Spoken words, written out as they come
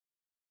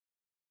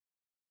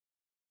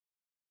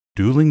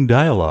Dueling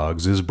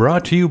Dialogues is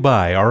brought to you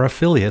by our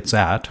affiliates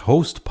at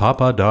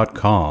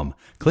hostpapa.com.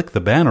 Click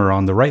the banner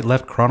on the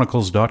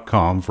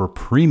rightleftchronicles.com for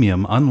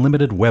premium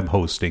unlimited web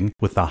hosting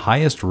with the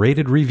highest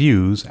rated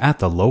reviews at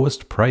the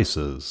lowest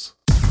prices.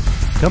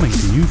 Coming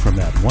to you from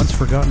that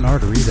once-forgotten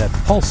artery that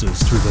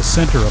pulses through the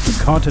center of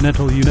the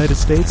continental United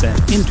States and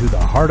into the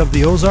heart of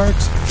the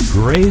Ozarks,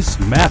 Grace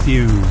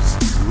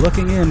Matthews.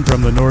 Looking in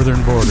from the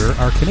northern border,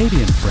 our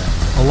Canadian friend,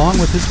 along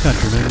with his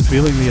countrymen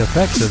feeling the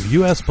effects of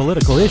U.S.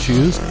 political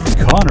issues,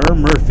 Connor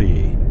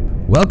Murphy.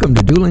 Welcome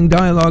to Dueling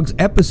Dialogues,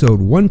 episode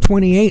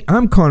 128.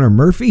 I'm Connor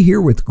Murphy here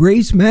with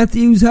Grace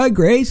Matthews. Hi,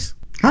 Grace.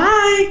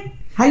 Hi.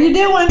 How you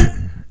doing?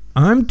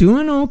 I'm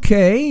doing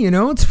okay. You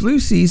know, it's flu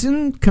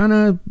season, kind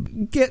of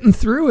getting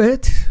through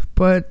it,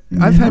 but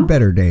I've had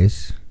better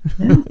days.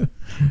 Yeah.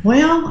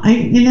 Well,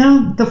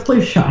 the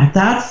flu shot,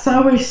 that's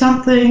always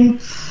something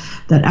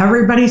that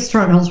everybody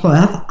struggles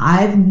with.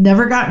 I've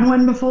never gotten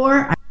one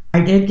before. I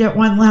did get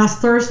one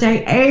last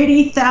Thursday.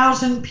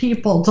 80,000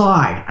 people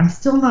died. I'm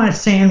still not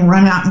saying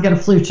run out and get a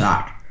flu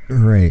shot.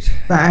 Right.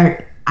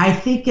 But I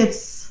think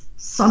it's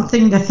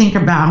something to think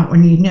about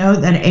when you know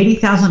that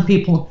 80,000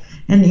 people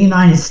in the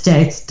United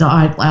States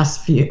died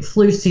last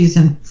flu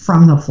season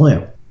from the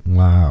flu.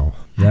 Wow.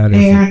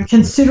 And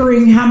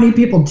considering how many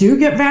people do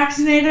get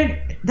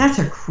vaccinated, that's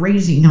a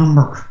crazy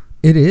number.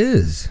 It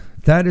is.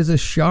 That is a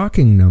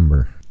shocking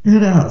number.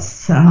 It is.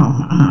 So,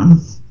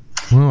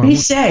 be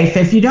safe.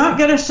 If you don't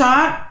get a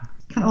shot,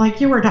 kind of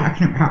like you were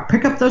talking about,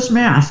 pick up those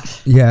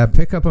masks. Yeah,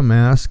 pick up a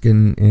mask,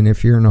 and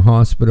if you're in a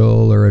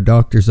hospital or a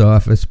doctor's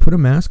office, put a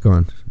mask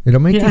on.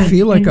 It'll make you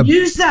feel like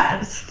use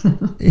that.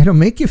 It'll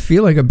make you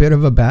feel like a bit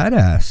of a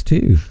badass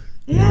too.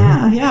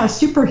 Yeah,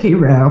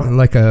 superhero.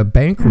 Like a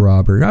bank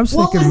robber. I was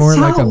thinking more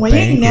like a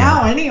bank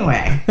now robber.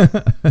 Anyway.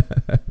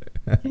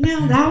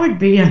 That would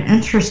be an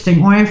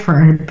interesting way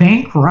for a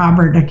bank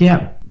robber to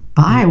get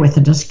by with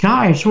a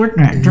disguise,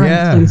 wouldn't it, during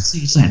flu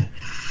season?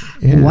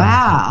 Yeah.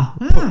 Wow.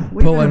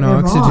 Pull an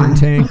oxygen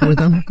tank with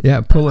them. Yeah,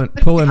 pull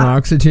an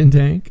oxygen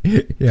tank.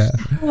 Yeah.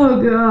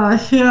 Oh,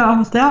 gosh.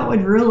 Yeah, that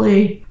would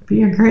really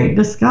be a great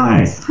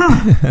disguise.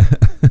 Huh.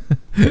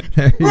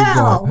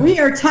 Well, we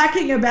are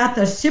talking about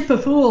the ship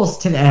of fools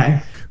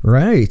today.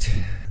 Right.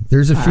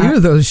 There's a few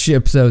of those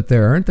ships out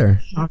there, aren't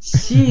there? Oh,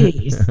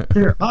 jeez.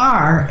 There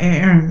are.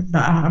 And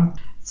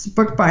it's a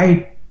book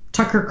by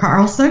Tucker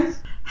Carlson.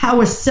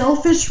 How a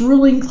selfish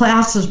ruling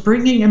class is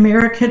bringing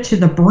America to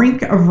the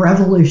brink of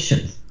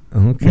revolution.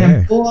 Okay.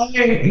 And boy,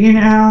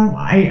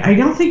 I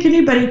don't think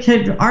anybody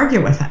could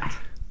argue with that.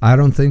 I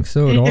don't think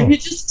so at all. If you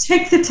just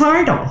take the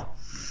title.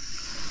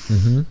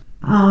 Mm-hmm.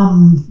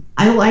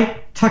 I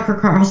like Tucker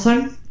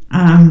Carlson.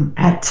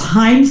 At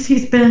times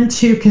he's been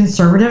too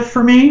conservative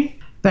for me,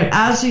 but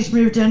as he's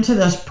moved into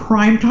this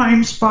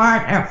primetime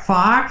spot at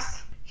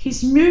Fox,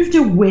 he's moved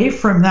away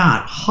from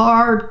that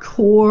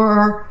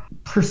hardcore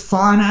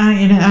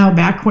persona,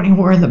 back when he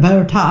wore the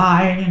bow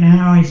tie,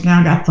 he's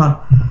now got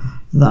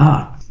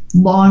the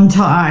long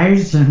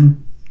ties,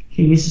 and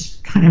he's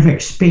kind of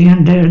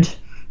expanded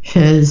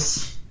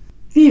his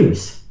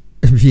views.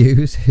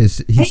 He's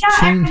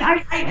changed.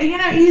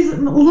 He's a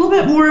little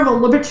bit more of a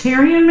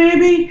libertarian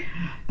maybe,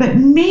 but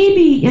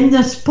maybe in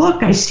this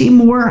book I see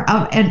more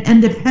of an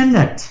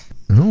independent.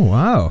 Oh,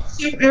 wow.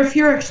 So if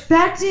you're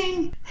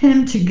expecting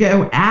him to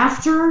go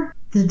after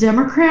the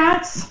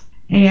Democrats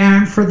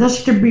and for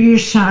this to be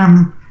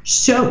some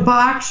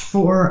soapbox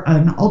for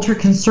an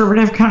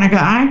ultra-conservative kind of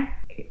guy,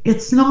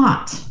 it's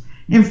not.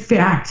 In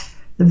fact,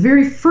 the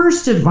very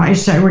first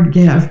advice I would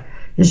give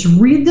is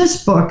read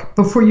this book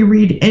before you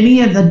read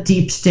any of the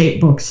deep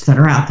state books that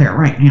are out there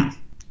right now.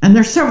 And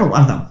there's several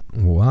of them.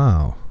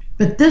 Wow.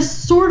 But this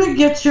sort of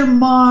gets your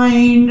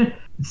mind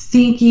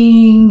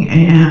thinking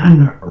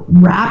and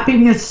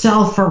wrapping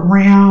itself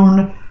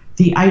around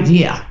the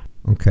idea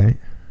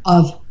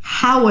of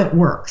how it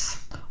works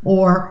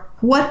or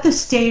what the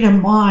state of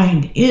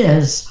mind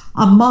is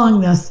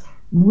among this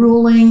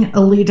ruling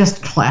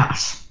elitist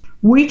class.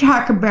 We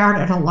talk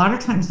about it a lot of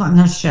times on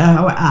this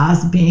show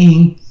as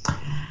being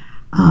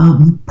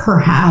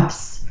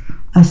perhaps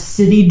a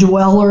city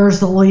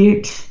dwellers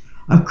elite,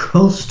 a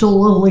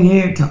coastal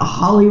elite, a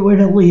Hollywood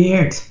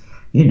elite,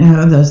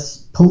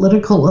 this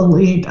political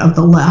elite of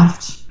the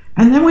left.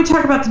 And then we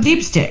talk about the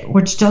deep state,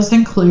 which does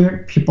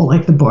include people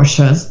like the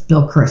Bushes,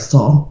 Bill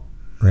Kristol,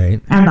 right,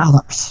 and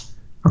others.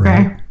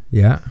 Okay? Right.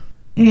 Yeah.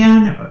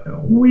 And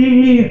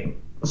we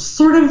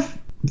sort of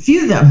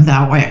view them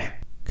that way.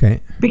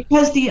 Okay.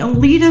 Because the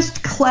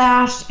elitist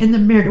class in the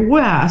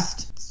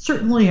Midwest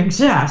certainly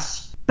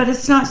exists, but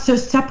it's not so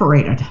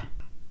separated.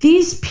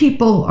 These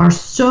people are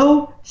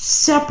so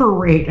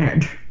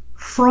separated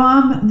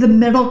from the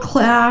middle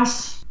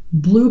class,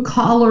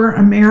 blue-collar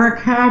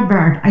America,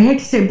 but I hate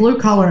to say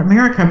blue-collar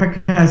America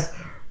because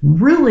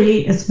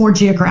really it's more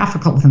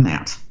geographical than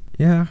that.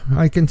 Yeah,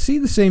 I can see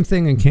the same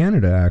thing in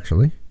Canada,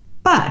 actually.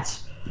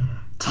 But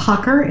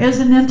Tucker is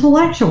an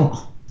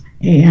intellectual,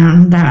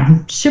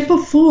 and Ship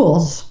of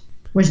Fools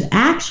was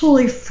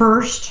actually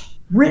first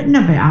written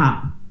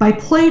about by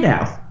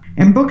Plato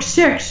in Book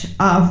 6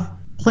 of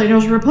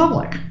Plato's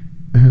Republic.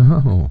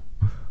 Oh,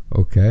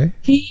 okay.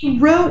 He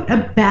wrote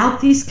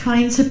about these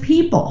kinds of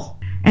people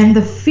and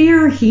the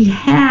fear he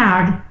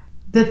had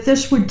that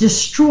this would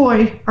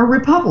destroy a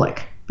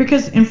republic.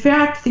 Because, in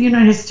fact, the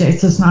United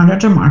States is not a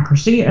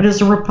democracy, it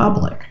is a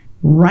republic.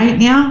 Right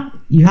now,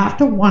 you have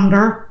to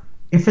wonder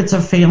if it's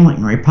a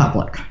failing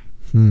republic.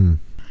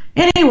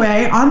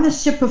 Anyway, on the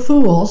Ship of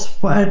Fools,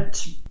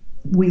 what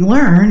we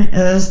learn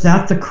is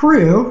that the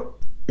crew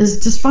is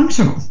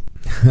dysfunctional.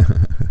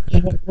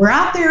 We're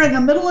out there in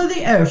the middle of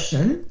the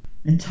ocean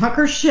in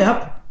Tucker's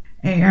ship,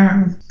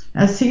 and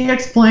as he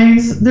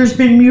explains, there's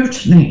been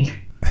mutiny.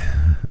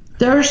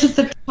 Those at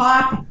the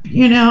top,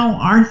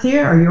 aren't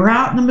there. You're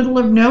out in the middle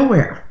of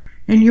nowhere,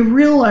 and you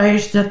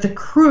realize that the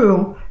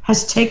crew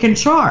has taken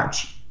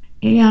charge,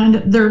 and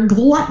they're a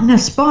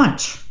gluttonous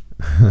bunch.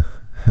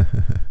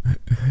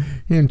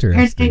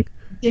 Interesting. And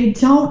they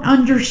don't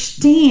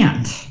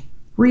understand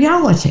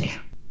reality.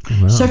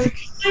 Wow. So if you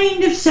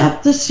kind of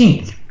set the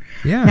scene.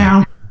 Yeah.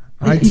 Now,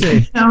 I'd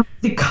say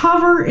the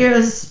cover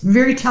is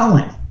very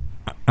telling.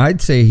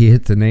 I'd say he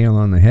hit the nail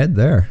on the head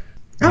there.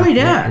 Oh, he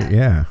did.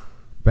 Yeah.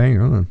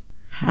 Bang on.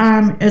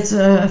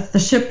 The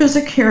ship is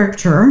a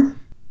character,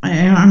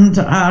 and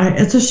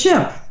it's a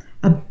ship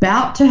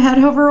about to head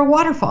over a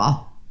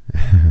waterfall.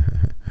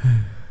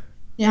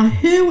 Now,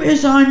 who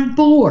is on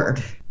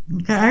board?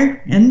 Okay,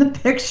 in the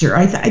picture,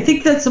 I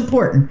think that's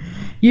important.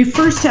 You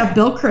first have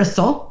Bill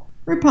Kristol,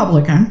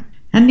 Republican,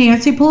 and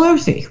Nancy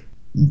Pelosi.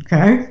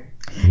 Okay,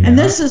 Yeah. and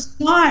this is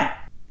not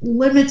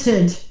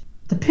limited.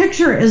 The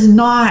picture is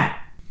not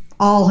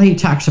all he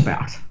talks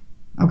about.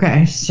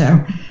 Okay,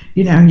 so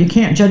you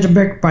can't judge a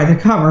book by the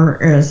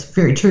cover is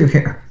very true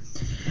here.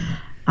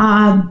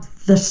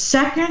 The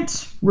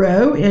second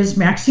row is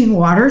Maxine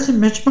Waters and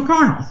Mitch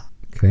McConnell.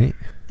 Okay.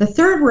 The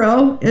third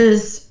row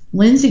is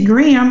Lindsey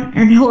Graham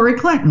and Hillary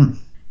Clinton.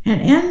 And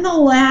in the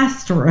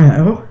last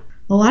row,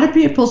 a lot of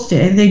people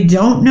say they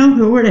don't know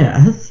who it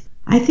is.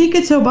 I think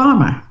it's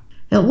Obama.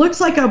 It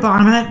looks like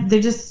Obama.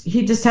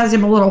 He just has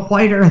him a little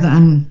whiter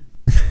than,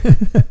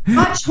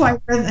 much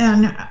whiter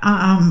than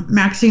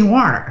Maxine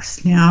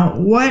Waters. Now,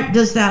 what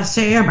does that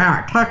say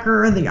about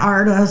Tucker, the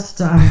artist,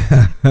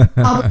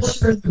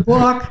 publisher of the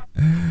book?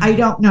 I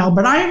don't know,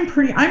 but I'm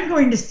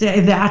going to say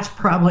that's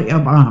probably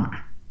Obama.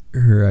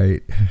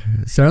 Right.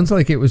 Sounds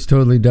like it was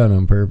totally done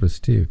on purpose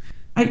too.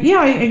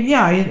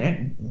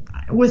 Yeah.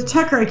 With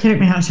Tucker, I can't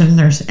imagine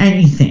there's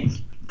anything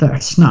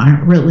that's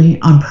not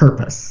really on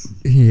purpose.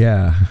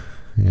 Yeah.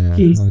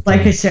 He's okay.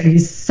 like I said,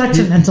 he's such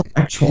an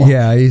intellectual.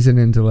 Yeah, he's an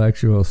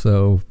intellectual,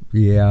 so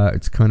yeah,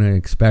 it's kind of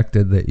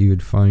expected that you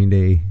would find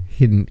a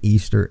hidden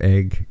Easter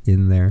egg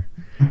in there.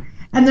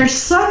 And there's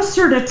some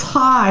sort of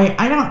tie.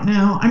 I don't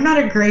know. I'm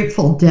not a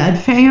Grateful Dead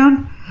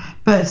fan,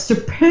 but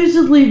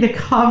supposedly the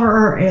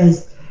cover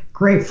is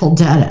Grateful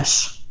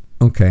Dead-ish.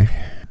 Okay.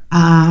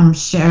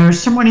 So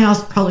someone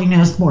else probably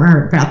knows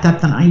more about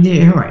that than I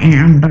do,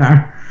 and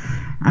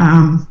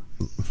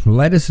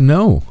let us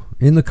know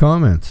in the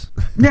comments.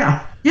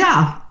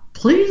 Yeah,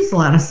 please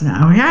let us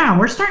know. Yeah,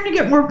 we're starting to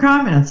get more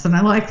comments, and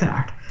I like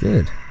that.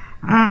 Good.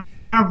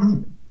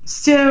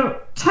 So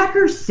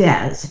Tucker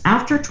says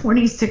after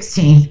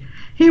 2016,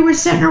 he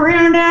was sitting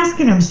around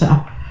asking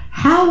himself,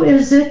 how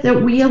is it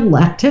that we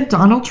elected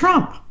Donald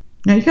Trump?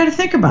 Now you got to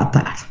think about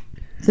that.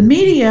 The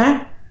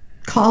media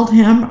called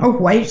him a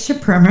white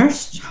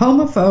supremacist,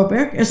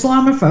 homophobic,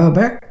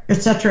 Islamophobic,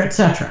 etc.,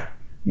 etc.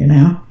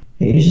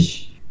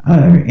 He's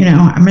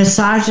a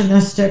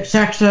misogynistic,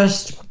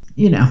 sexist.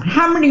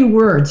 How many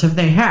words have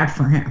they had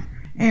for him?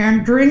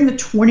 And during the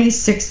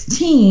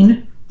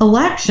 2016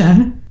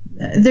 election,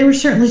 they were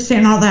certainly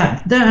saying all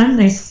that. Then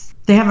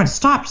they haven't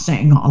stopped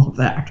saying all of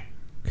that.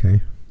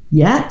 Okay.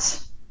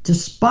 Yet,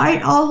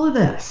 despite all of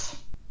this,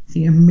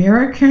 the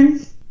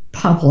American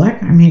public,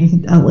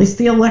 at least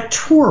the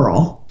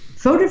electoral,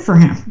 voted for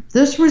him.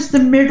 This was the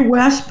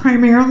Midwest,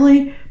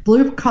 primarily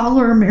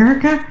blue-collar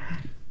America,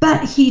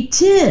 but he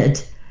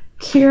did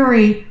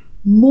carry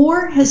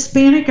more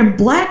Hispanic and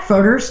black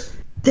voters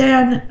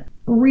than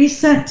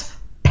recent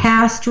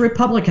past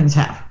Republicans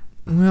have.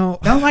 Well,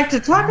 Don't like to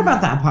talk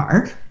about that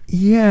part.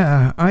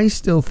 yeah, I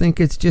still think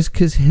it's just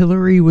because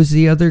Hillary was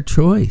the other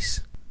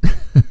choice.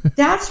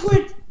 That's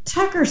what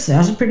Tucker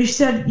says, but he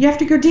said you have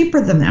to go deeper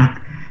than that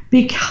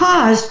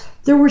because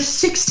there were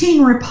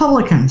 16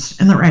 Republicans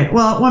in the race.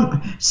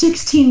 Well,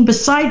 16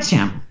 besides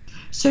him.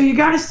 So you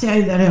got to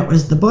say that it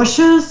was the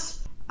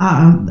Bushes,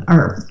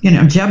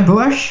 Jeb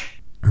Bush,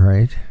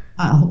 Right.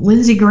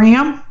 Lindsey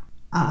Graham.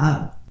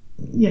 That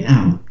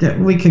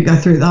we could go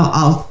through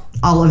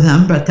all of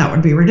them, but that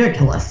would be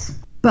ridiculous.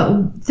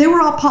 But they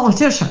were all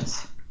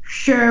politicians.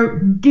 So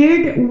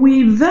did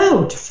we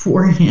vote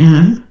for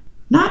him?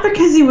 Not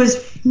because he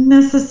was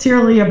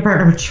necessarily a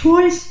better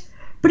choice,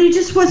 but he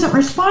just wasn't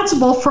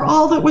responsible for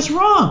all that was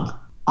wrong.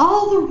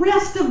 All the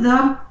rest of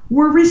them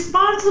were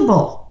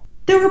responsible.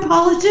 They were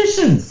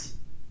politicians.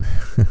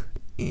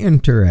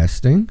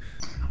 Interesting.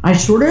 I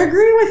sort of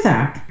agree with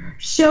that.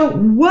 So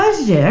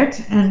was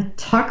it, and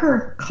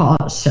Tucker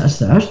says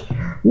this,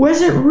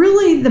 was it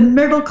really the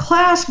middle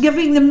class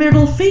giving the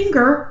middle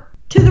finger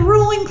to the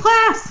ruling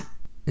class.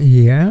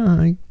 Yeah,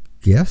 I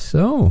guess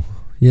so.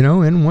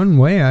 In one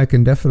way, I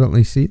can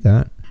definitely see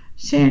that.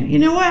 Saying, you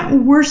know what?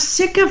 We're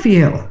sick of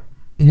you.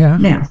 Yeah.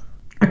 Now,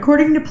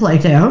 according to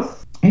Plato,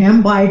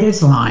 and by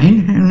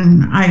design,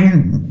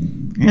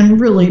 and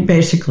really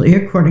basically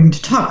according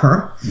to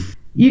Tucker,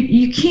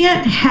 you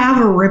can't have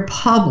a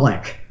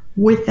republic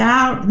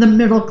without the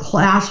middle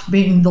class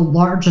being the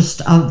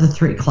largest of the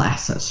three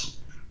classes.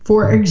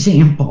 For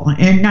example,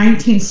 in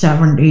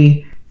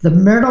 1970, the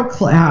middle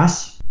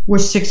class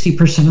was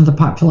 60% of the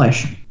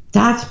population.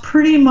 That's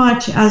pretty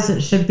much as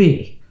it should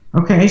be.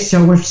 Okay,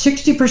 so if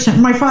 60%,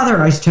 my father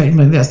always told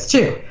me this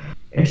too,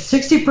 if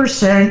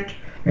 60%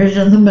 is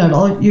in the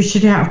middle, you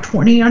should have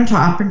 20 on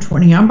top and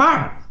 20 on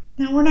bottom.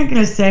 Now, we're not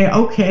going to say,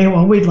 okay,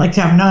 well, we'd like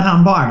to have none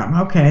on bottom.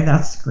 Okay,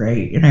 that's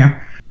great,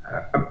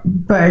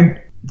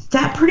 but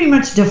that pretty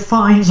much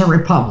defines a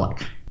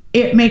republic.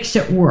 It makes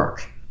it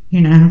work,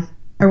 a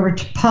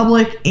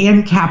republic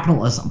and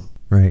capitalism.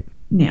 Right.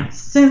 Now,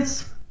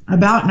 since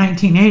about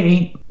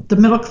 1980, the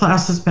middle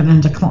class has been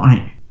in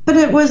decline. But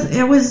it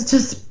was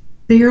just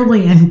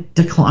barely in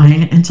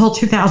decline until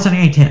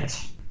 2008 hit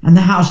and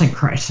the housing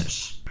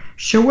crisis.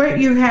 So what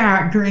you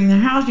had during the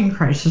housing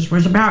crisis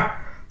was about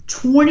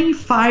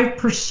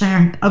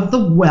 25% of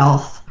the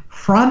wealth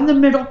from the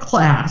middle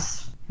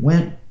class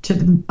went to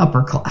the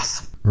upper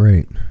class.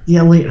 Right. The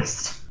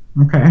elitist.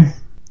 Okay.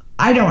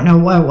 I don't know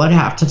what would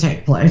have to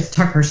take place.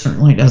 Tucker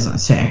certainly doesn't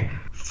say,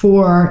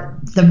 for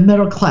the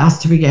middle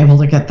class to be able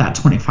to get that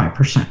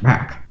 25%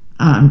 back.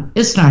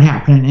 It's not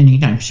happening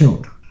anytime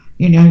soon.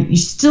 You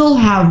still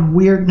have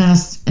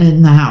weirdness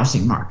in the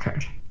housing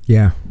market.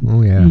 Yeah.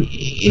 Oh, yeah.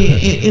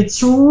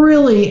 It's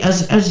really,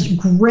 as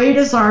great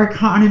as our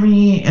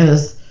economy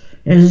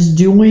is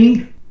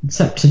doing,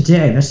 except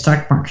today the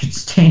stock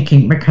market's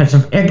tanking because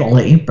of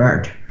Italy,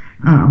 but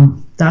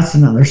that's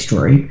another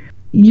story.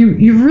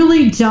 You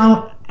really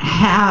don't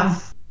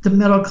have the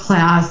middle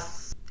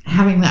class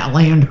having that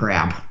land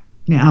grab.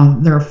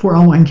 Their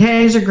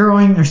 401ks are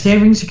growing, their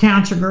savings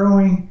accounts are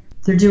growing,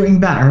 they're doing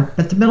better,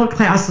 but the middle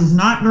class is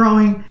not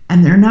growing,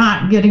 and they're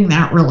not getting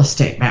that real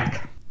estate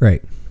back.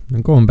 Right.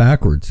 They're going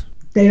backwards.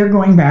 They are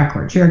going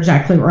backwards. You're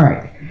exactly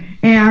right.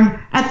 And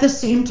at the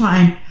same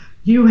time,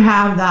 you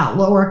have that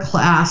lower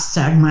class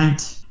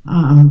segment,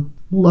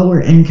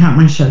 lower income,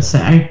 I should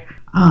say,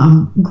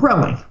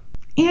 growing.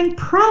 And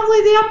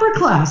probably the upper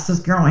class is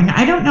growing.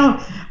 I don't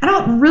know. I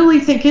don't really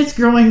think it's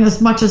growing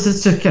as much as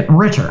it's just getting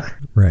richer.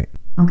 Right.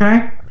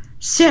 Okay?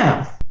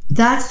 So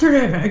that sort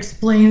of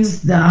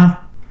explains the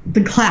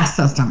class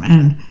system.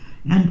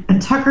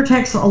 And Tucker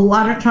takes a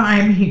lot of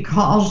time. He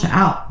calls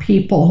out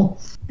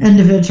people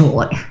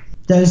individually,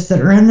 those that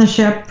are in the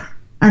ship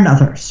and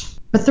others.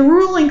 But the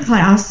ruling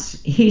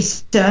class, he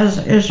says,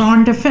 is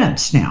on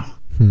defense now.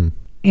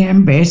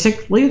 And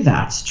basically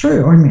that's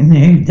true. I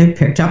mean, they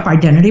picked up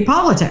identity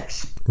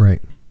politics.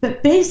 Right.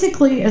 But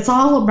basically it's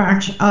all a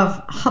bunch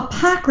of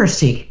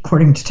hypocrisy,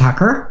 according to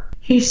Tucker.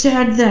 He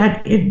said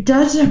that it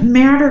doesn't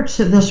matter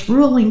to this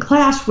ruling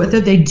class whether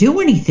they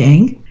do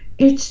anything.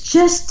 It's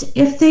just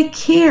if they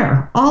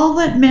care. All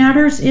that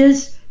matters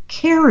is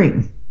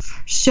caring.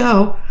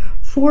 So,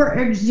 for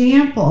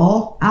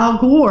example, Al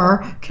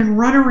Gore can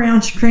run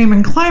around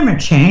screaming climate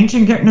change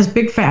and get in his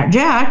big fat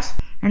jet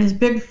and his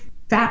big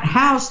fat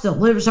house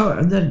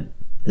that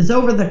is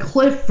over the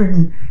cliff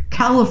in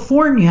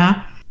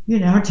California,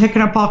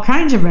 taking up all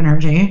kinds of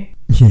energy.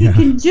 Yeah. He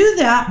can do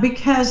that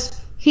because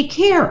he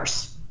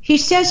cares. He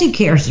says he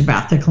cares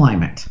about the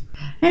climate.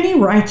 And he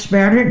writes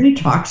about it and he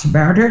talks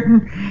about it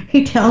and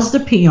he tells the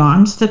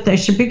peons that they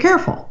should be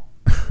careful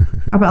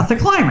about the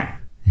climate.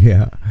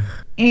 Yeah.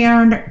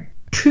 And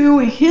to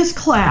his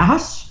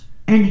class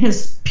and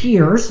his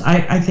peers,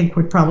 I think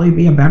would probably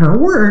be a better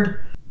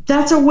word,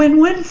 that's a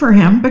win-win for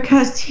him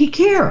because he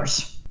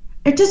cares.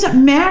 It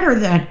doesn't matter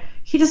that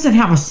he doesn't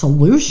have a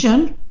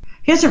solution.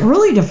 He hasn't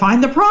really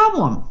defined the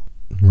problem.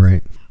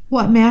 Right.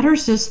 What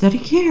matters is that he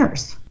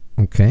cares.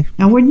 Okay.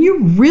 Now, when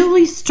you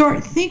really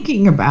start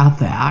thinking about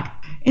that,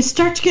 it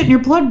starts getting your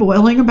blood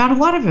boiling about a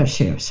lot of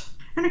issues.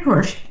 And of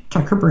course,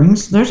 Tucker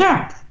brings those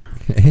up.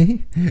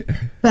 Okay.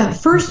 But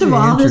first of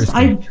all, this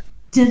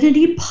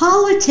identity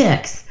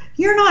politics.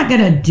 You're not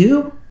going to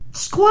do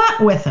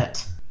squat with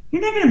it.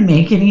 You're not going to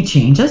make any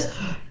changes,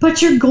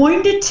 but you're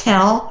going to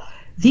tell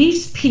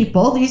these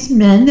people, these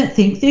men that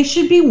think they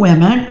should be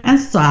women and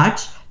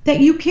such, that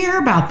you care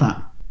about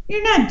them.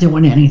 You're not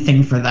doing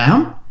anything for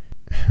them.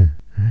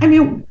 I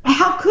mean,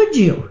 how could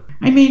you?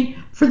 I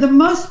mean, for the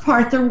most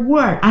part, they're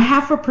what,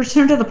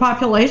 0.5% of the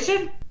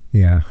population?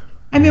 Yeah.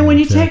 I mean, when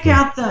you take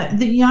out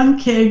the young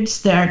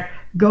kids that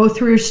go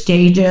through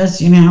stages,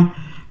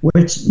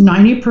 which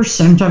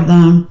 90% of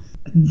them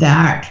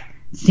that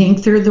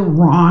think they're the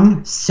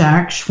wrong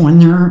sex when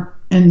they're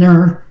in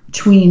their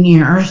tween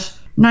years,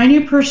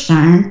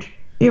 90%,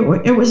 it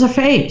was a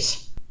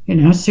phase,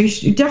 so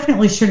you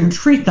definitely shouldn't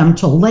treat them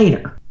till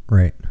later.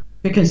 Right.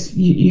 Because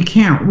you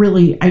can't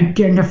really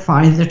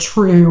identify the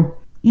true,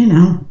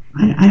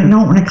 I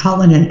don't want to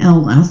call it an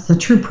illness, the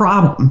true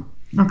problem,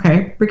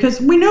 okay? Because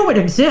we know it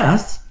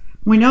exists,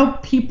 We know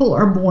people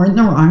are born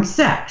the wrong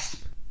sex,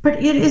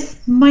 but it is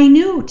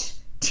minute,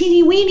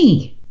 teeny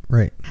weeny.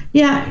 Right.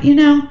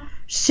 Yeah,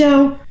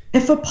 so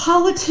if a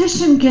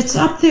politician gets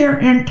up there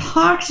and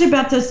talks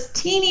about this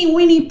teeny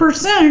weeny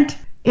percent,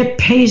 it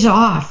pays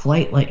off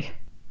lately.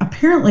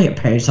 Apparently it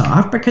pays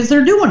off because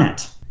they're doing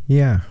it.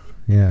 Yeah.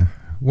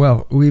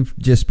 Well, we've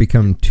just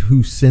become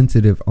too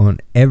sensitive on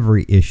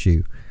every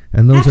issue.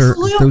 And those are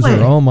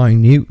all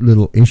minute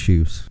little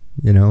issues,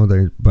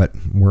 but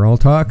we're all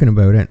talking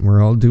about it and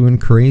we're all doing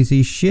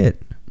crazy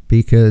shit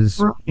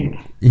because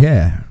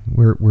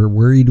we're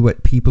worried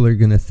what people are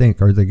going to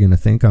think. Are they going to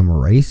think I'm a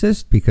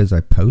racist because I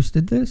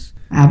posted this?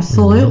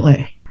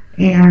 Absolutely.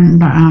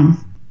 And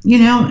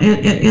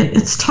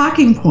it's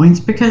talking points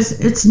because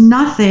it's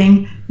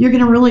nothing you're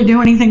going to really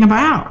do anything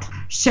about.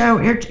 So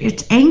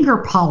it's anger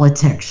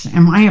politics,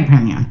 in my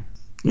opinion.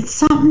 It's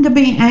something to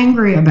be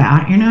angry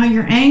about.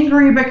 You're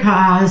angry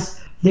because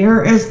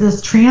there is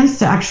this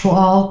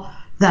transsexual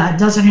that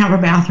doesn't have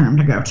a bathroom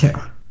to go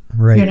to.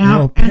 Right.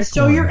 And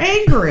so you're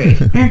angry.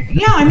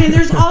 And,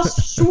 there's all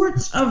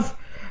sorts of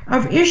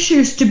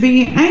issues to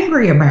be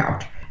angry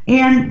about.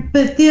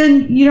 But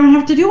then you don't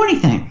have to do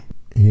anything.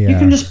 Yeah. You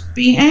can just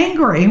be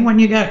angry when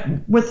you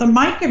get with a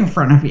mic in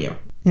front of you.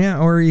 Yeah,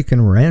 or you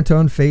can rant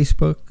on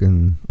Facebook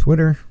and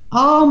Twitter.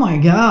 Oh my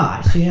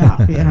gosh, yeah.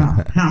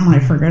 How am I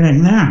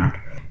forgetting that?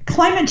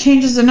 Climate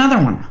change is another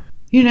one.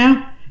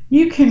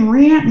 You can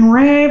rant and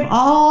rave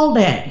all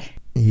day.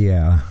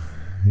 Yeah.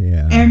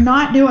 And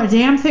not do a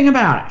damn thing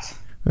about it.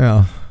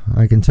 Well,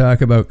 I can talk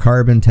about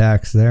carbon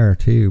tax there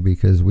too,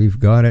 because we've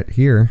got it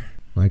here.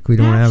 Like we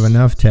don't have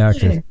enough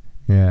taxes.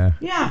 Yeah.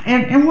 Yeah,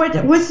 and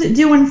what's it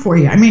doing for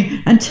you? I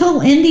mean,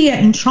 until India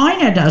and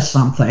China does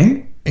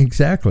something.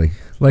 Exactly.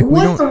 Like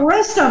what the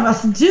rest of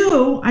us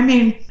do,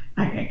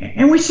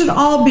 and we should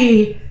all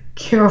be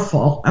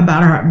careful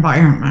about our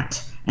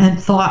environment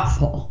and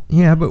thoughtful.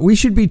 Yeah, but we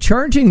should be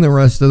charging the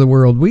rest of the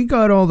world. We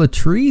got all the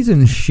trees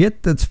and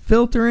shit that's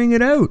filtering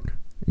it out.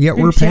 Yet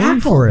we're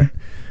paying for it.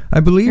 I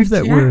believe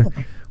that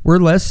we're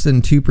less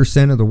than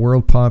 2% of the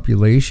world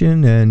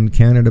population, and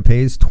Canada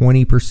pays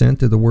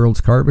 20% of the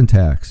world's carbon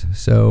tax.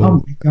 So,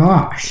 oh my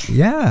gosh.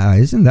 Yeah,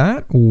 isn't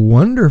that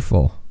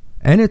wonderful?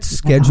 And it's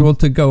scheduled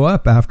to go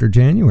up after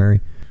January.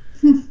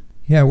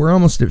 Yeah, we're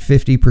almost at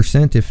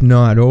 50%, if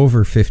not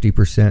over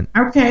 50%.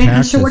 Okay,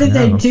 and so what did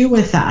they do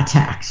with that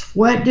tax?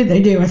 What did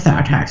they do with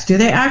that tax? Do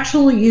they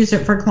actually use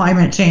it for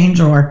climate change,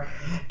 or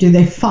do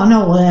they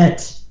funnel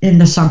it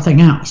into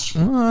something else?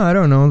 Well, I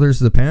don't know. There's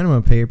the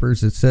Panama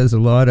Papers. It says a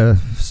lot of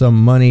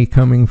some money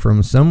coming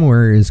from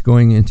somewhere is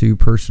going into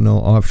personal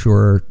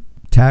offshore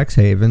tax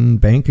haven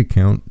bank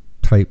account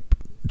type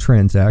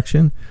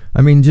transaction.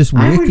 I mean, just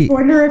I would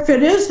wonder if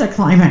it is the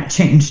climate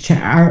change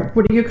tax.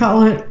 What do you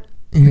call it?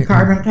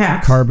 Carbon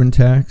tax. Carbon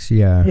tax,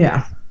 yeah.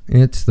 Yeah.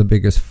 It's the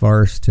biggest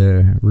farce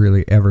to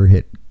really ever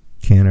hit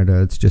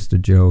Canada. It's just a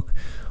joke.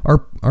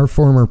 Our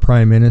former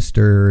prime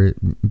minister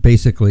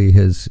basically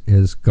has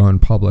gone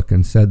public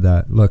and said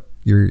that, look,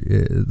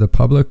 the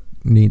public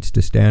needs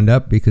to stand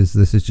up because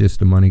this is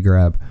just a money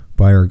grab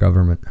by our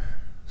government.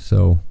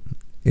 So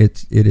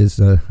it is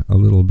a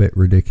little bit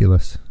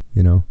ridiculous,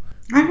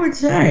 I would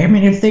say,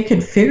 if they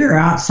could figure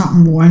out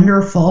something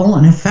wonderful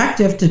and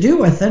effective to do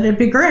with it, it'd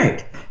be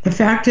great. The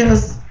fact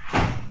is,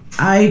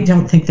 I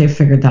don't think they've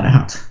figured that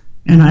out.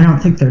 And I don't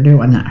think they're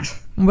doing that.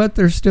 But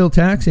they're still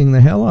taxing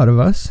the hell out of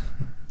us.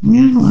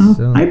 Yeah, well,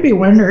 so. I'd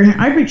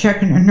be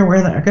checking into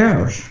where that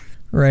goes.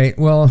 Right.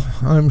 Well,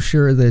 I'm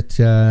sure that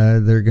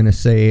they're going to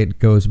say it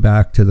goes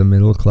back to the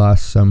middle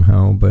class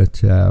somehow, but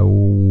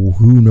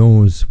who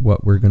knows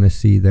what we're going to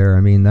see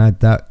there.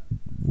 That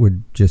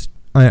would just...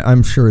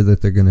 I'm sure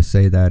that they're going to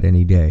say that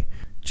any day,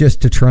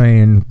 just to try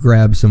and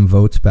grab some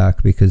votes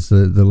back, because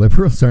the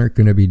Liberals aren't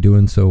going to be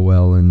doing so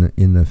well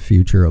in the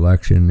future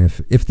election.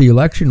 If the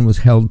election was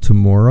held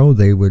tomorrow,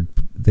 they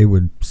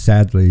would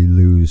sadly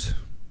lose.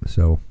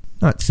 So,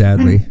 not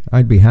sadly,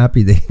 I'd be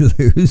happy they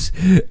lose.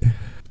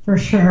 For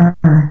sure.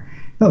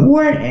 But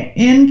what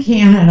in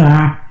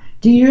Canada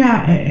do you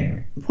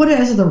have? What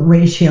is the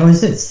ratio?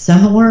 Is it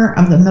similar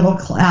of the middle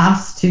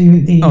class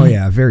to the? Oh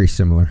yeah, very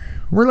similar.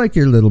 We're like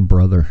your little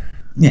brother.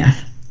 Yeah,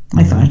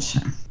 I thought so.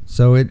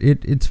 So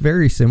it's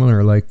very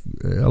similar. Like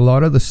a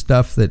lot of the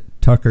stuff that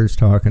Tucker's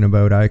talking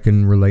about, I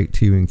can relate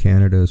to in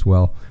Canada as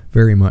well.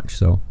 Very much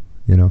so,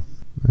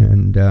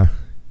 And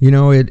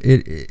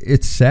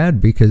it's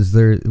sad because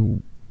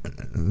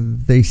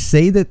they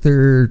say that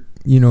they're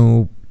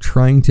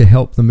trying to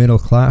help the middle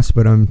class,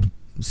 but I'm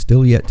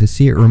still yet to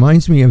see it.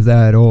 Reminds me of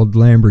that old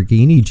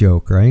Lamborghini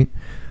joke, right?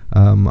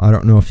 I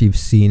don't know if you've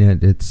seen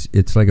it.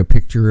 It's like a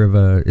picture of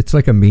it's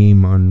like a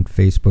meme on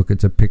Facebook.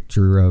 It's a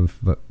picture of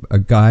a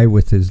guy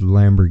with his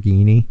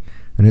Lamborghini,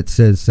 and it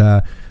says,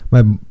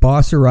 my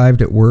boss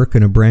arrived at work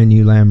in a brand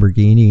new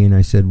Lamborghini, and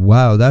I said,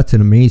 wow, that's an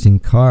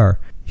amazing car.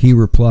 He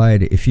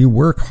replied, if you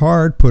work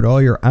hard, put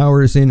all your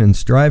hours in, and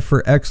strive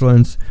for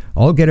excellence,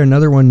 I'll get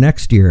another one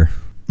next year.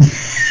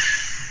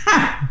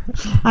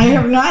 I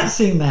have not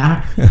seen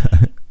that.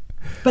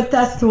 But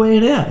that's the way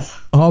it is.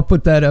 I'll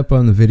put that up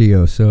on the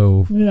video.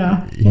 So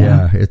Yeah.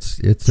 it's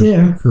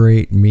a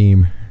great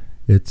meme.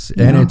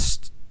 And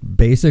it's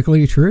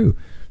basically true.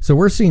 So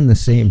we're seeing the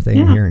same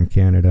thing here in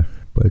Canada.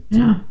 But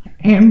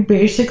and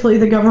basically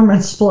the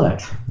government's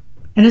split,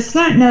 and it's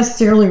not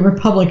necessarily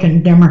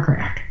Republican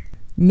Democrat.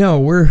 No,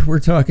 we're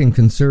talking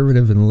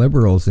conservative and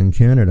liberals in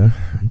Canada,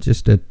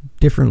 just a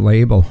different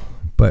label.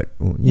 But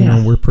you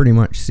know, we're pretty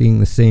much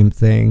seeing the same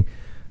thing.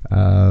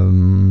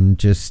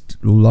 Just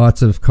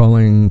lots of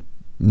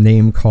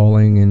name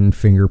calling and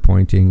finger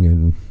pointing,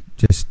 and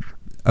just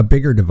a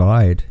bigger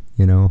divide.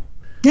 You know.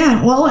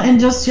 Yeah. Well, and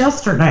just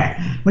yesterday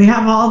we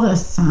have all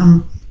this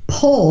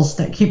polls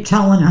that keep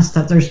telling us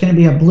that there's going to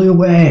be a blue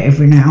wave,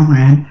 you know,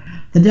 and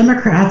the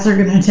Democrats are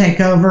going to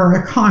take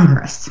over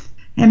Congress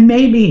and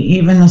maybe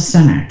even the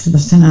Senate. The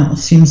Senate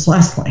seems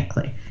less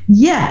likely.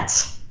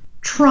 Yet,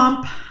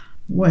 Trump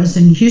was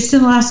in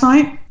Houston last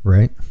night.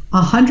 Right.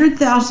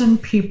 100,000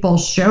 people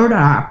showed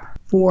up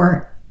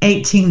for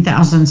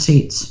 18,000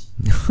 seats.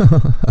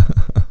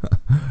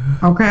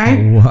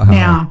 Okay? Wow.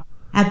 Now,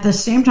 at the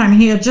same time,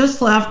 he had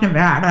just left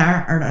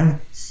Nevada at a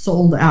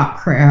sold-out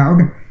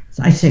crowd.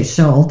 I say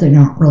sold. They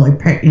don't really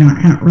pay. You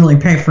don't really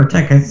pay for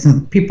tickets,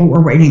 and people were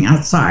waiting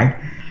outside.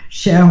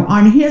 So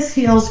on his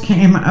heels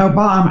came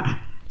Obama.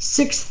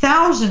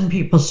 6,000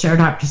 people showed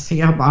up to see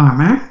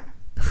Obama.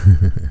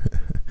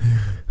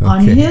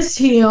 On his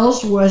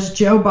heels was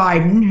Joe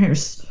Biden,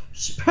 who's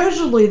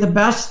supposedly the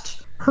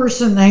best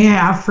person they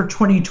have for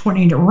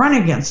 2020 to run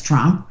against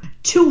Trump.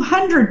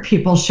 200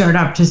 people showed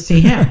up to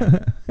see him.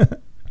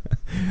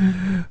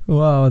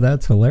 Wow,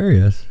 that's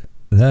hilarious.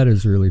 That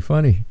is really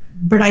funny.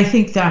 But I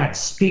think that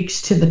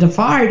speaks to the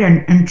divide,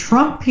 and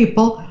Trump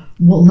people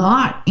will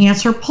not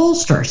answer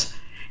pollsters.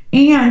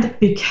 And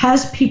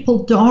because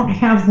people don't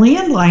have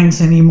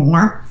landlines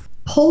anymore,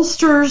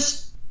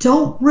 pollsters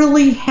don't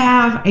really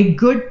have a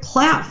good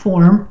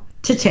platform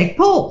to take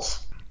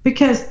polls.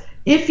 Because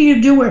if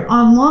you do it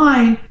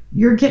online,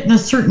 you're getting a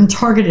certain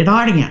targeted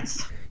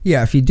audience.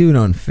 Yeah, if you do it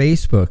on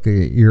Facebook,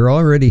 you're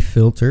already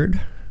filtered,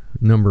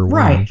 number one.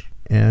 Right.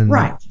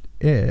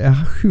 And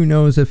who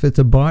knows if it's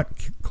a bot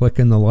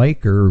clicking the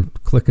like or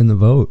clicking the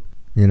vote?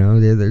 You know,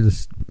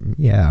 there's,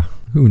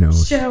 who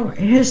knows? So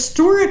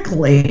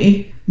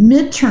historically,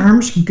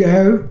 midterms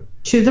go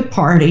to the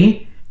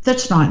party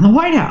that's not in the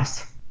White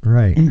House.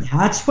 Right. And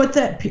that's what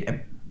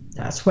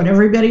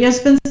everybody has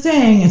been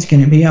saying. It's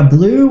going to be a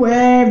blue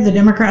wave. The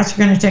Democrats are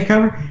going to take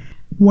over.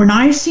 When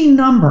I see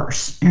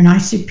numbers and I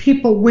see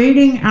people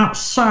waiting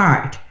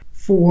outside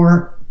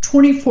for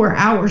 24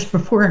 hours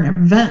before an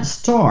event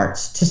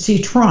starts to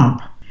see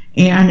Trump,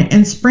 and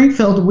in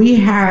Springfield we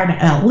had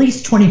at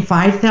least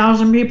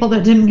 25,000 people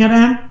that didn't get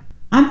in,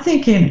 I'm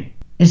thinking,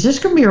 is this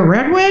going to be a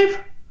red wave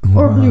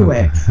or a blue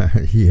wave?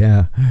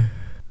 Yeah,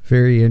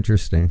 very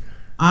interesting.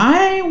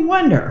 I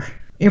wonder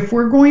if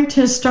we're going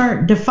to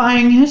start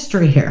defying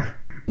history here.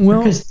 Well,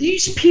 because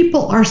these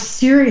people are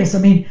serious. I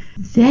mean,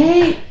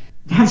 they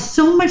have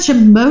so much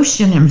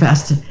emotion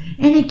invested,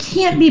 and it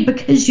can't be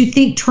because you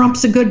think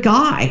Trump's a good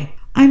guy.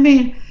 I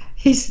mean,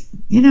 he's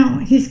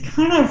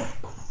kind of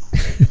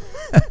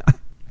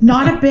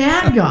not a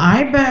bad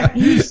guy, but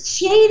he's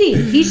shady.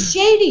 He's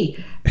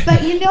shady.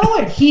 But you know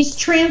what? He's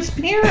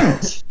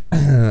transparent.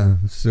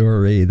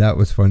 Sorry, that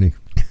was funny.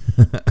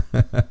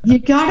 You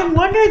gotta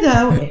wonder,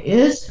 though,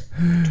 is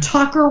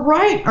Tucker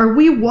right? Are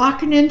we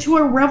walking into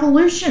a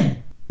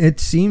revolution? It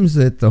seems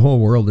that the whole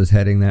world is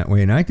heading that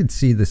way, and I could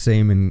see the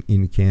same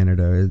in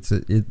Canada.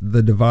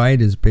 The divide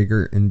is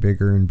bigger and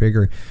bigger and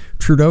bigger.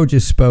 Trudeau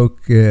just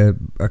spoke a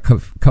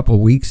couple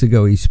of weeks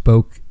ago. He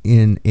spoke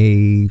in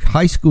a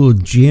high school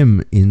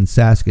gym in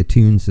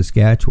Saskatoon,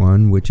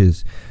 Saskatchewan, which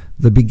is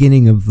the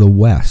beginning of the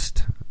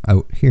West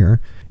out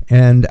here.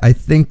 And I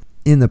think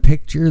in the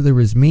picture there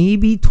was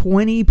maybe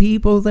 20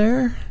 people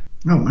there.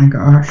 Oh my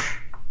gosh.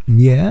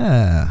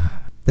 Yeah.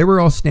 They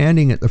were all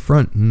standing at the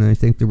front, and I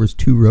think there was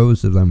 2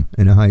 rows of them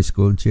in a high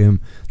school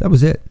gym. That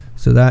was it.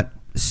 So that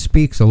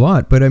speaks a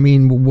lot. But I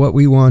mean, what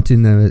we want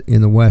in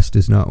the West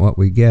is not what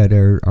we get.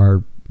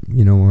 Our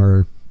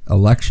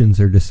elections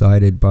are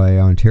decided by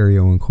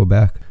Ontario and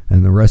Quebec,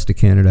 and the rest of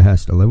Canada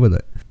has to live with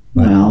it.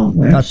 But well,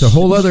 that's a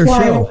whole other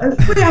show.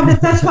 Yeah,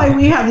 but that's why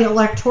we have the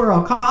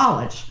Electoral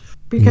College.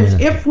 Because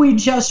if we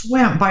just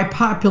went by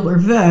popular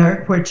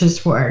vote, which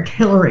is what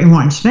Hillary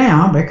wants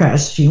now,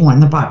 because she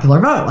won the popular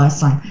vote last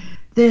time,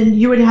 then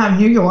you would have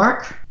New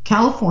York,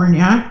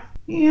 California,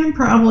 and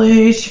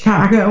probably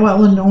Chicago,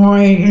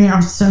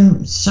 Illinois,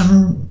 some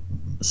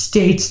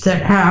states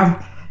that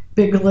have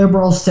big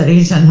liberal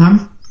cities in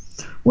them,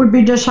 would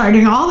be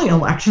deciding all the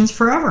elections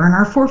forever. And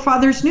our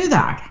forefathers knew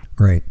that.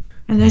 Right.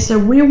 And they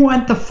said, we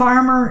want the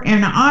farmer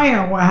in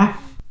Iowa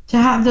to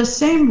have the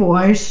same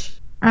voice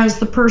as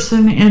the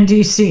person in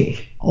D.C.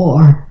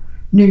 or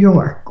New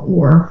York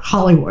or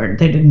Hollywood.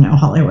 They didn't know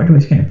Hollywood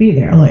was going to be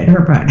there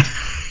later, but...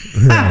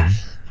 Right.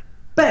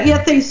 But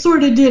yet they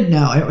sort of did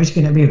know it was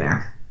going to be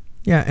there.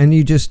 Yeah, and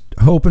you just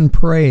hope and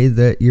pray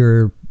that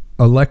your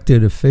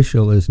elected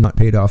official is not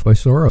paid off by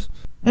Soros.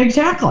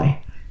 Exactly.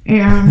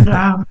 And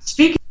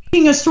speaking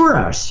being a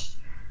Soros.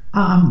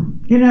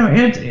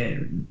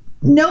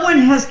 No one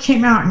has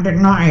came out and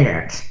denied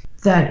it,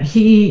 that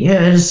he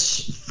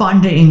is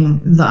funding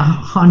the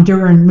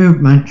Honduran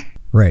movement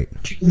Right.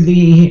 to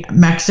the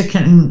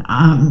Mexican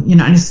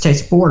United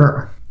States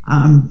border.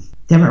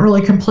 They haven't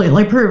really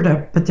completely proved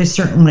it, but they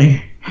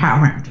certainly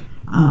haven't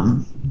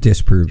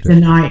Disproved it.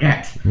 denied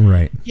it.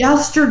 Right.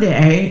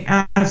 Yesterday,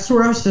 at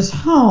Soros's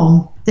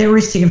home, they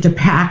received a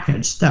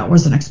package that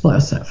was an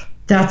explosive.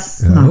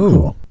 That's not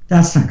cool.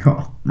 That's not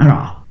cool at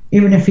all.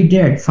 Even if he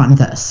did fund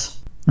this.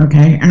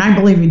 Okay? And I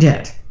believe he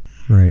did.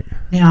 Right.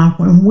 Now,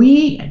 when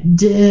we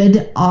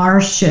did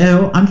our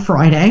show on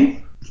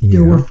Friday,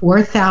 there were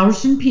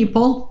 4,000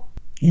 people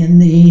in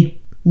the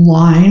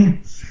line,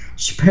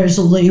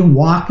 supposedly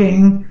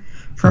walking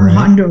from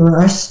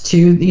Honduras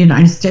to the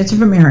United States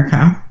of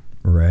America.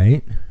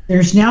 Right.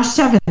 There's now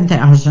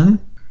 7,000.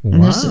 And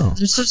Wow.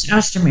 this is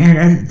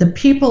estimated. The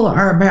people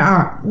are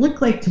about,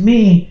 look like to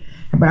me,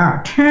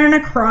 about 10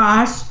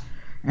 across,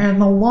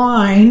 and the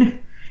line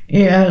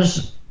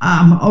is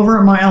over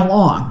a mile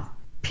long.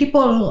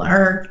 People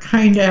are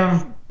kind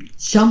of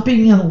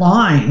jumping in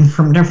line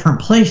from different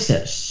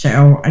places.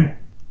 So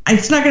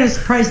it's not going to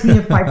surprise me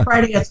if by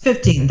Friday it's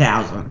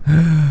 15,000.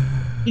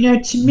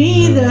 To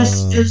me,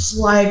 this is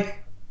like,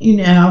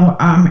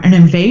 an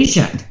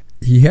invasion.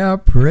 Yeah,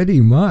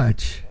 pretty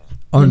much.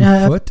 On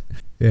foot?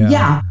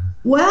 Yeah.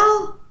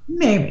 Well,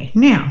 maybe.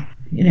 Now,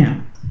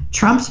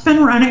 Trump's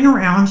been running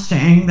around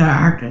saying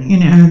that,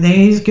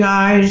 these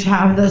guys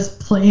have this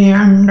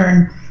planned,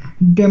 and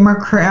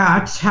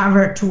Democrats have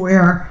it to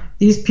where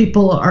these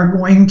people are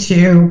going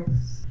to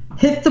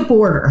hit the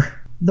border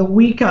the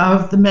week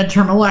of the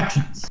midterm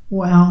elections.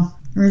 Well,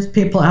 there's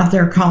people out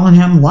there calling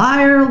him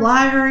liar,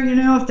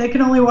 if they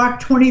can only walk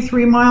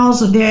 23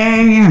 miles a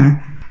day,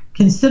 and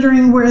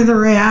considering where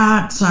they're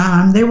at,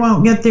 they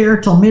won't get there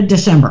till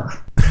mid-December.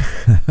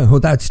 Well,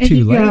 that's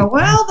too late.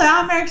 Well,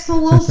 that makes a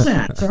little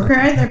sense,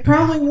 okay? They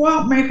probably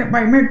won't make it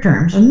by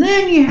midterms. And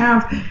then you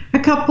have a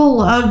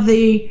couple of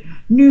the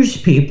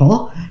news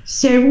people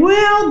say,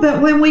 well,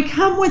 but when we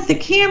come with the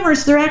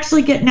cameras, they're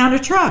actually getting out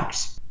of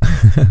trucks.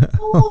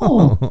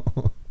 Well,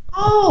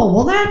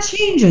 that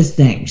changes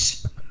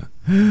things.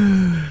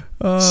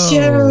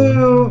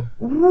 So,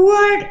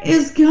 what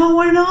is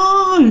going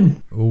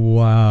on?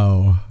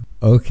 Wow.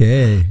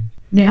 Okay.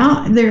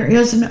 Now, there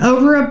is an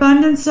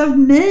overabundance of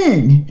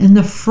men in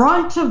the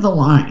front of the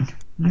line.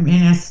 I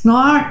mean, it's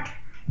not,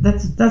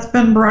 that's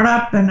been brought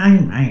up, and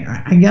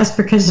I guess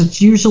because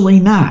it's usually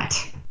not.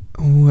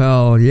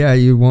 Well, yeah,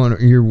 you want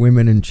your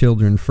women and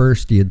children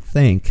first, you'd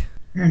think.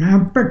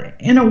 But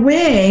in a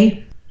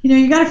way,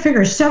 you got to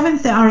figure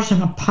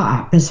 7,000 a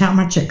pop is how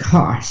much it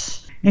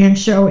costs. And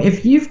so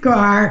if you've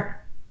got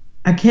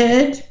a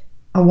kid,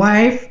 a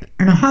wife,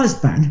 and a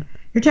husband,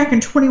 you're talking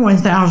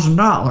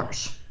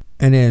 $21,000.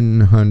 And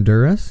in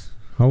Honduras,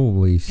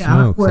 holy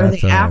smokes! Where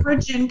the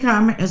average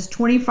income is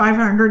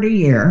 $2,500 a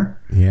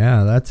year.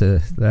 Yeah, that's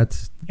a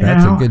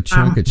good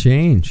chunk of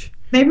change.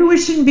 Maybe we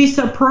shouldn't be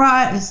so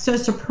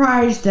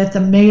surprised that the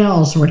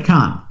males would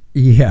come.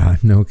 Yeah,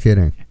 no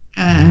kidding.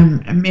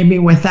 Maybe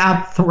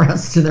without the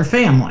rest of their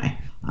family.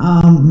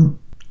 I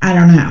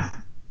don't know.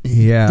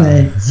 Yeah,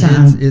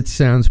 but, it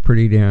sounds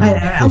pretty damn.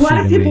 A lot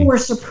of people were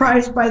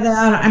surprised by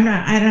that.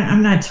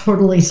 I'm not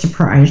totally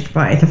surprised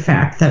by the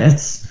fact that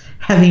it's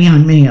heavy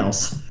on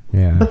males.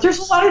 Yeah. But there's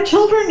a lot of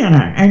children in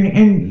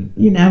it,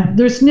 and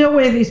there's no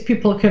way these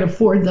people could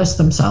afford this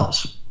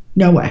themselves.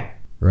 No way.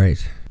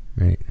 Right.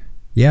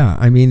 Yeah,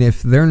 I mean,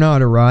 if they're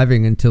not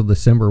arriving until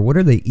December, what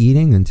are they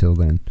eating until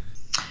then?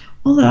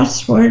 Well,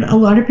 that's what a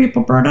lot of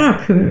people brought up.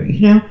 Who,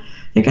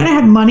 they got to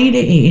have money to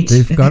eat.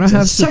 They've got to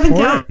have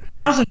support.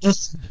 7,000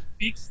 just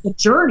makes the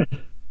journey.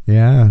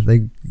 Yeah,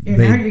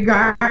 you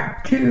got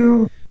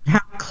to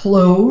have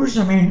clothes.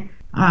 I mean,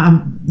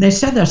 they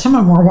said that some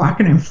of them were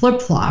walking in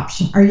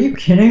flip-flops. Are you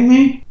kidding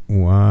me?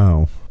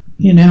 Wow.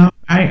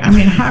 I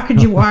mean, how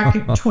could you walk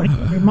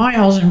 23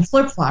 miles in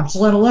flip-flops,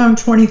 let alone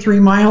 23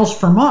 miles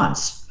for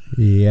months?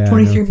 Yeah,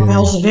 23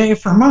 miles a day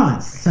for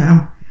months. So,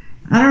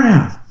 I don't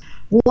know.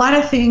 A lot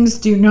of things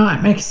do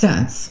not make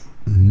sense.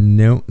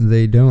 No,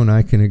 they don't.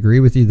 I can agree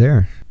with you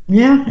there.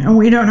 Yeah, and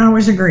we don't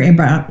always agree,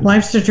 but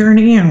life's a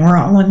journey, and we're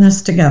all in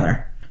this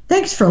together.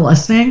 Thanks for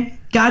listening.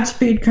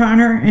 Godspeed,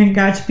 Connor, and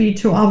Godspeed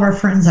to all of our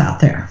friends out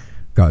there.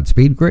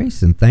 Godspeed,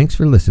 Grace, and thanks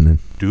for listening.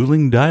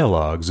 Dueling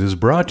Dialogues is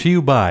brought to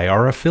you by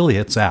our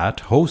affiliates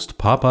at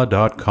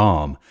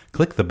hostpapa.com.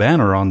 Click the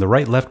banner on the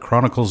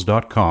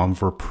rightleftchronicles.com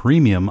for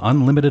premium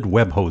unlimited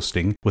web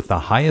hosting with the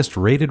highest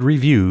rated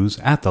reviews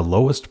at the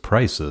lowest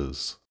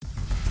prices.